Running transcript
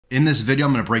In this video,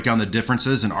 I'm going to break down the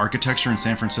differences in architecture in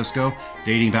San Francisco,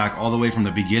 dating back all the way from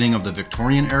the beginning of the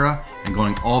Victorian era and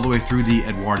going all the way through the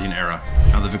Edwardian era.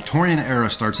 Now, the Victorian era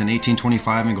starts in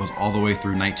 1825 and goes all the way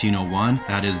through 1901.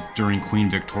 That is during Queen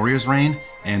Victoria's reign.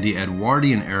 And the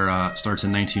Edwardian era starts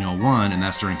in 1901, and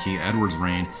that's during King Edward's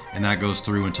reign, and that goes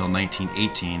through until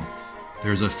 1918.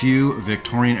 There's a few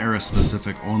Victorian era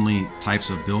specific only types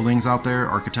of buildings out there,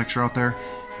 architecture out there.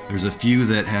 There's a few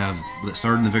that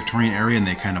started in the Victorian era and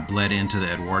they kind of bled into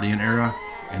the Edwardian era.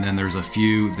 And then there's a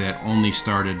few that only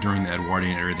started during the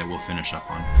Edwardian era that we'll finish up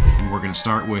on. And we're going to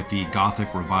start with the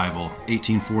Gothic Revival,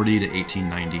 1840 to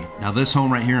 1890. Now this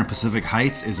home right here in Pacific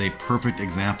Heights is a perfect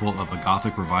example of a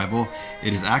Gothic Revival.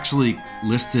 It is actually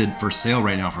listed for sale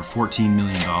right now for $14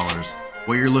 million.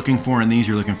 What you're looking for in these,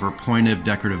 you're looking for pointed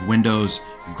decorative windows,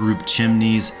 grouped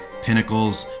chimneys,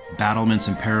 pinnacles, battlements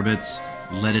and parapets,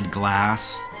 leaded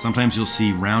glass. Sometimes you'll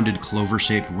see rounded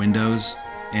clover-shaped windows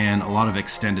and a lot of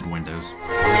extended windows.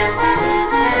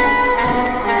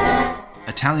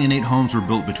 Italianate homes were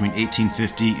built between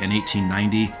 1850 and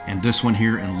 1890, and this one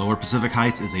here in Lower Pacific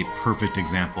Heights is a perfect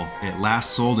example. It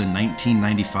last sold in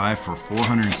 1995 for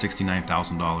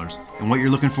 $469,000. And what you're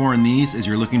looking for in these is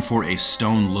you're looking for a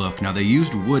stone look. Now they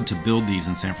used wood to build these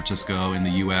in San Francisco in the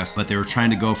US, but they were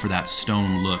trying to go for that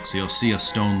stone look. So you'll see a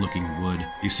stone looking wood.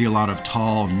 You see a lot of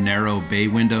tall, narrow bay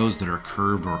windows that are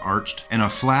curved or arched, and a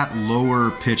flat,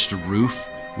 lower pitched roof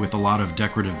with a lot of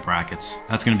decorative brackets.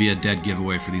 That's going to be a dead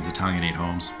giveaway for these Italianate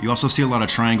homes. You also see a lot of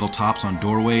triangle tops on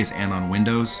doorways and on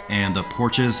windows, and the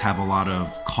porches have a lot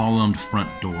of columned front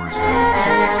doors.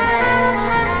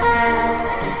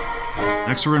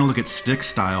 Next, we're going to look at stick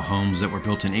style homes that were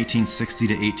built in 1860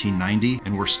 to 1890,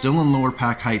 and we're still in Lower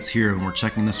Pac Heights here, and we're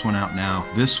checking this one out now.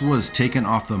 This was taken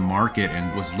off the market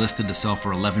and was listed to sell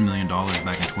for $11 million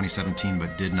back in 2017,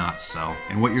 but did not sell.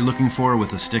 And what you're looking for with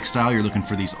the stick style, you're looking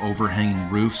for these overhanging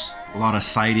roofs, a lot of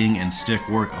siding and stick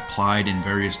work applied in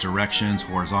various directions,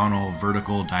 horizontal,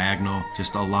 vertical, diagonal,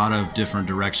 just a lot of different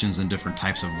directions and different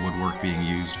types of woodwork being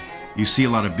used. You see a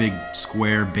lot of big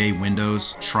square bay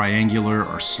windows, triangular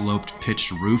or sloped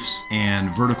pitched roofs,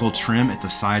 and vertical trim at the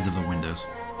sides of the windows.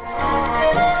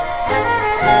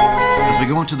 As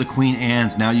we go into the Queen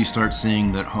Anne's, now you start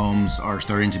seeing that homes are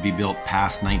starting to be built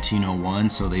past 1901,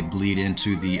 so they bleed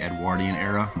into the Edwardian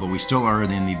era, but we still are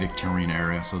in the Victorian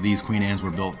era. So these Queen Anne's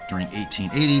were built during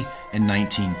 1880 and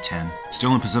 1910.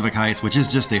 Still in Pacific Heights, which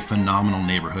is just a phenomenal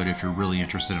neighborhood if you're really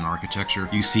interested in architecture.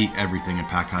 You see everything in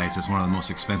Pac Heights. It's one of the most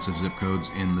expensive zip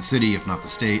codes in the city, if not the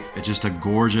state. It's just a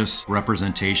gorgeous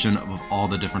representation of all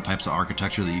the different types of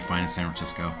architecture that you find in San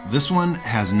Francisco. This one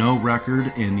has no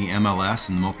record in the MLS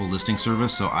and the multiple listing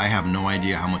service, so I have no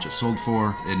idea how much it sold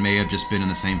for. It may have just been in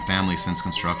the same family since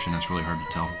construction. It's really hard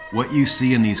to tell. What you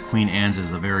see in these Queen Anne's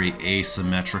is a very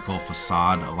asymmetrical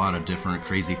facade, a lot of different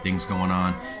crazy things going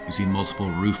on. You see multiple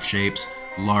roof shapes,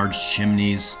 large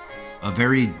chimneys, a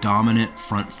very dominant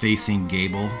front-facing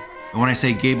gable. And when I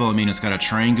say gable, I mean it's got a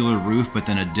triangular roof, but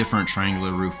then a different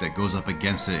triangular roof that goes up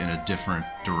against it in a different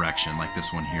direction, like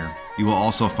this one here. You will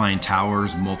also find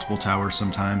towers, multiple towers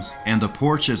sometimes. And the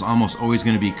porch is almost always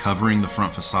going to be covering the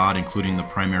front facade, including the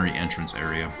primary entrance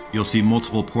area. You'll see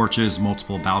multiple porches,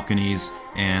 multiple balconies,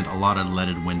 and a lot of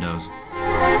leaded windows.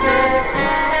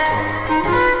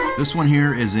 This one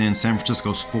here is in San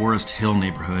Francisco's Forest Hill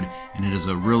neighborhood, and it is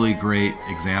a really great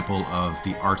example of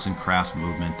the arts and crafts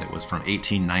movement that was from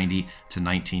 1890 to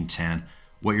 1910.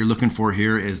 What you're looking for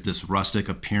here is this rustic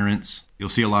appearance. You'll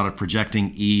see a lot of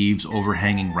projecting eaves,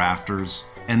 overhanging rafters,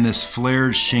 and this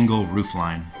flared shingle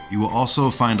roofline. You will also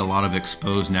find a lot of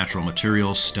exposed natural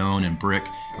materials, stone and brick.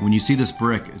 And when you see this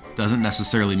brick, it doesn't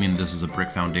necessarily mean this is a brick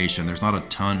foundation. There's not a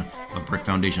ton of brick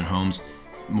foundation homes.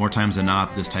 More times than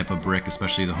not, this type of brick,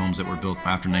 especially the homes that were built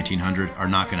after 1900, are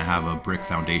not going to have a brick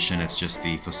foundation. It's just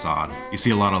the facade. You see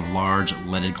a lot of large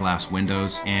leaded glass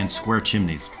windows and square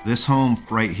chimneys. This home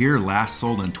right here last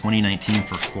sold in 2019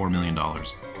 for $4 million.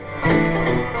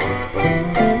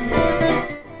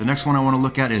 The next one I want to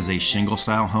look at is a Shingle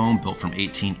Style home built from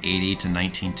 1880 to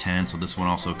 1910. So this one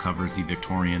also covers the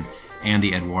Victorian and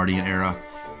the Edwardian era.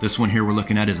 This one here we're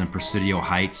looking at is in Presidio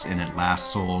Heights, and it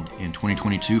last sold in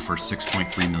 2022 for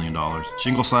 $6.3 million.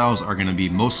 Shingle styles are going to be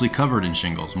mostly covered in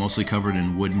shingles, mostly covered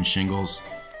in wooden shingles.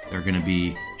 They're going to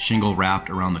be shingle wrapped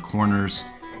around the corners.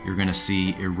 You're going to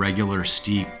see irregular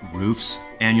steep roofs,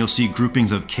 and you'll see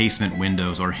groupings of casement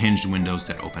windows or hinged windows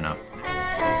that open up.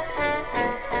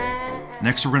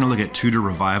 Next, we're going to look at Tudor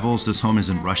Revivals. This home is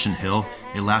in Russian Hill.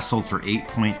 It last sold for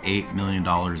 $8.8 million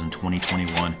in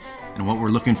 2021. And what we're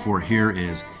looking for here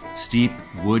is steep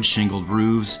wood shingled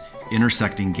roofs,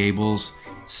 intersecting gables,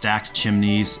 stacked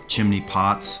chimneys, chimney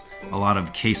pots, a lot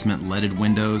of casement leaded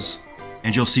windows,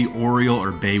 and you'll see oriel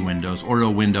or bay windows.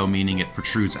 Oriel window meaning it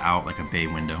protrudes out like a bay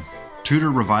window.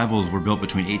 Tudor revivals were built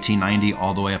between 1890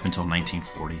 all the way up until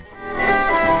 1940.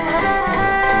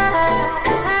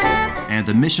 And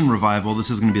the Mission Revival, this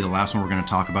is going to be the last one we're going to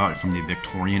talk about, from the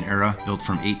Victorian era, built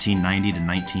from 1890 to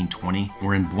 1920.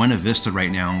 We're in Buena Vista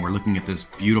right now, and we're looking at this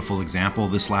beautiful example.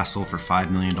 This last sold for $5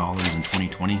 million in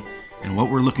 2020. And what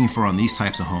we're looking for on these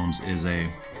types of homes is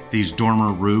these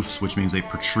dormer roofs, which means they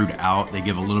protrude out. They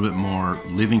give a little bit more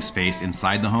living space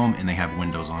inside the home, and they have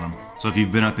windows on them. So if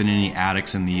you've been up in any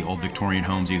attics in the old Victorian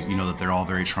homes, you know that they're all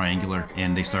very triangular,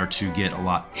 and they start to get a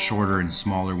lot shorter and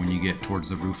smaller when you get towards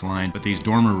the roof line. But these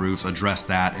dormer roofs address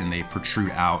that, and they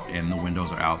protrude out, and the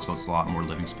windows are out, so it's a lot more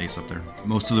living space up there.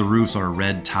 Most of the roofs are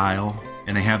red tile,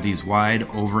 and they have these wide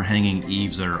overhanging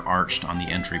eaves that are arched on the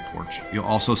entry porch. You'll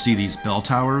also see these bell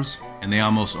towers, and they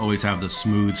almost always have the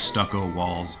smooth stucco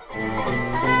walls.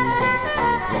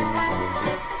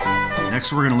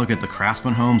 Next, we're going to look at the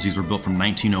Craftsman homes. These were built from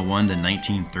 1901 to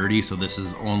 1930, so this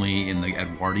is only in the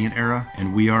Edwardian era.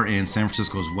 And we are in San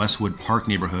Francisco's Westwood Park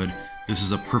neighborhood. This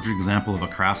is a perfect example of a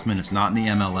Craftsman. It's not in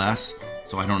the MLS,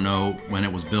 so I don't know when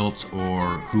it was built or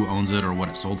who owns it or what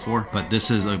it's sold for, but this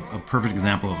is a perfect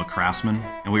example of a Craftsman.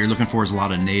 And what you're looking for is a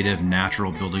lot of native,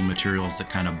 natural building materials that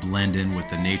kind of blend in with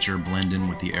the nature, blend in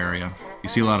with the area. You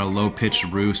see a lot of low-pitched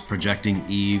roofs, projecting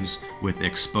eaves with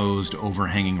exposed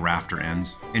overhanging rafter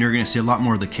ends. And you're going to see a lot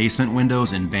more of the casement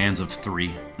windows in bands of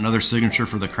 3. Another signature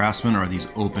for the Craftsman are these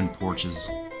open porches.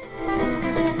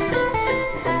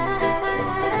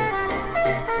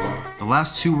 The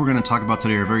last two we're going to talk about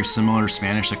today are very similar: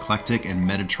 Spanish Eclectic and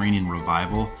Mediterranean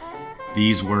Revival.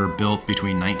 These were built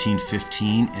between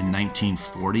 1915 and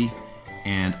 1940.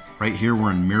 And right here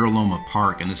we're in Miraloma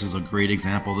Park, and this is a great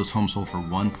example. This home sold for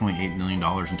 $1.8 million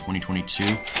in 2022.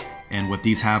 And what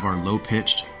these have are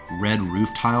low-pitched red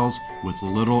roof tiles with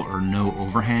little or no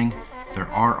overhang. There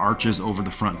are arches over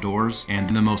the front doors, and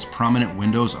the most prominent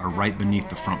windows are right beneath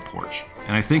the front porch.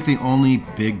 And I think the only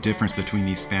big difference between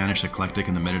the Spanish Eclectic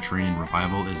and the Mediterranean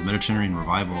Revival is Mediterranean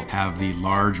Revival have the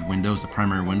large windows. The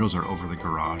primary windows are over the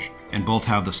garage, and both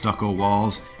have the stucco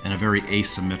walls and a very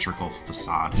asymmetrical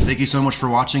facade. Thank you so much for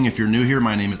watching. If you're new here,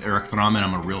 my name is Eric Thraman.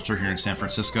 I'm a realtor here in San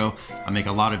Francisco. I make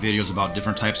a lot of videos about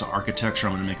different types of architecture.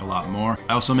 I'm going to make a lot more.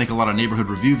 I also make a lot of neighborhood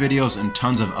review videos and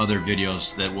tons of other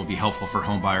videos that will be helpful for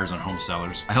home buyers and home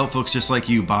sellers. I help folks just like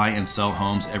you buy and sell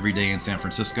homes every day in San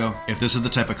Francisco. If this is the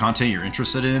type of content you're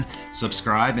interested in,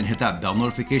 subscribe and hit that bell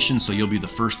notification so you'll be the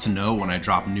first to know when I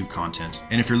drop new content.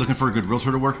 And if you're looking for a good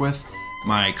realtor to work with,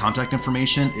 my contact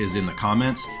information is in the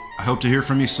comments. I hope to hear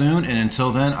from you soon, and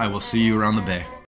until then, I will see you around the bay.